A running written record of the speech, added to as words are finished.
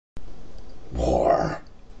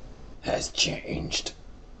has changed.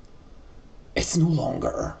 It's no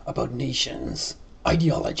longer about nations,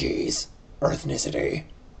 ideologies, or ethnicity.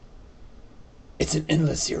 It's an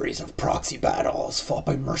endless series of proxy battles fought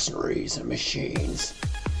by mercenaries and machines.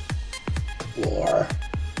 War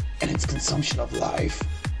and its consumption of life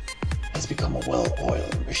has become a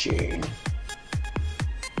well-oiled machine.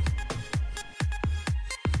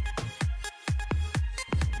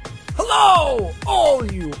 Hello,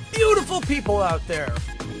 all you beautiful people out there.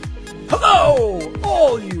 Hello,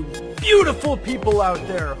 all you beautiful people out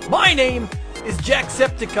there. My name is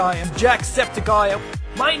Jacksepticeye.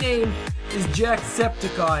 My name is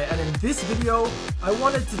Jacksepticeye, and in this video, I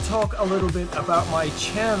wanted to talk a little bit about my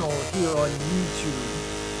channel here on YouTube.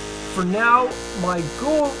 For now, my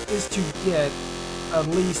goal is to get at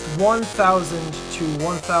least 1,000 to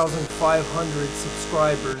 1,500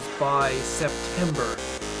 subscribers by September.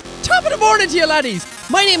 Top of the morning to you laddies!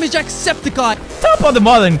 My name is Jacksepticeye. Top of the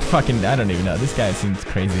morning, fucking, I don't even know. This guy seems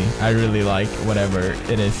crazy. I really like whatever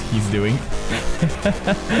it is he's doing.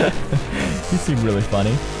 He seemed really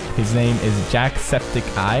funny. His name is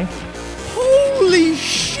Jacksepticeye. Holy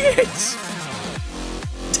shit!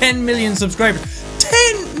 10 million subscribers.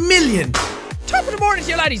 10 million! Top of the morning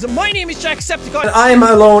to you laddies. My name is Jacksepticeye. And I'm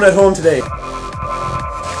alone at home today.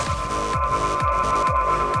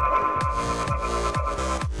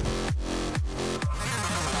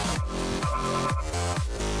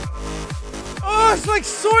 Oh, it's like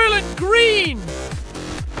Soylent Green!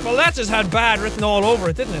 Well, that just had bad written all over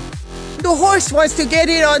it, didn't it? The horse wants to get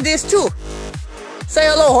in on this too. Say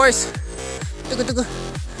hello, horse.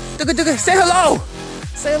 Say hello.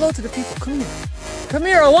 Say hello to the people. Come here. Come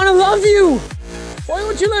here. I want to love you. Why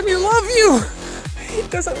won't you let me love you? He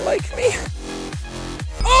doesn't like me.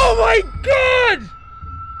 Oh my god!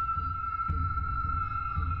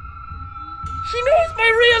 She knows my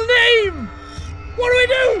real name! What do I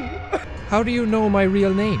do? How do you know my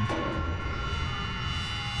real name?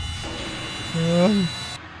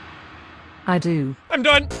 I do. I'm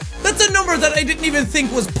done. That's a number that I didn't even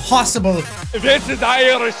think was possible. This is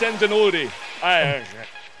Irish Centenary.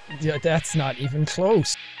 Yeah, that's not even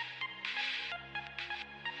close.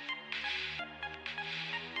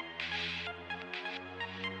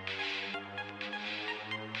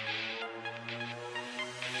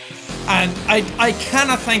 And I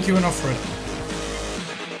cannot thank you enough for it.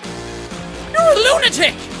 You're a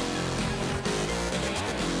lunatic!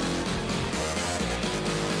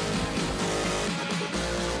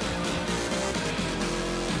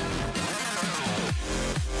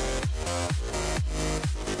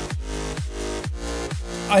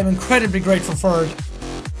 I'm incredibly grateful for it.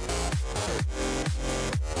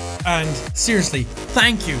 And seriously,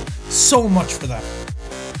 thank you so much for that.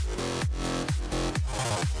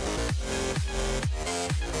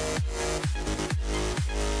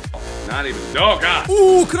 Not even dog.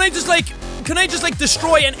 Ooh, can I just like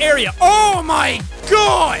destroy an area? Oh my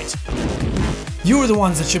god! You are the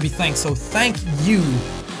ones that should be thanked, so thank you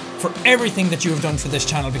for everything that you have done for this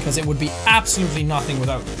channel, because it would be absolutely nothing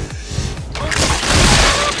without you.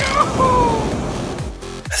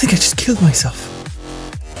 I think I just killed myself.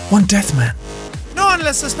 One death man. No one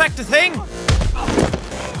will suspect a thing.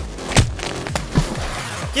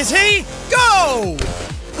 You see? Go!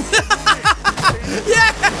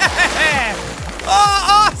 Yeah!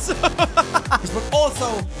 Oh, awesome! But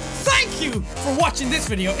also, thank you for watching this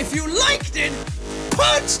video. If you liked it,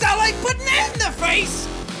 punch that like button in the face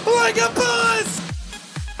like a boss!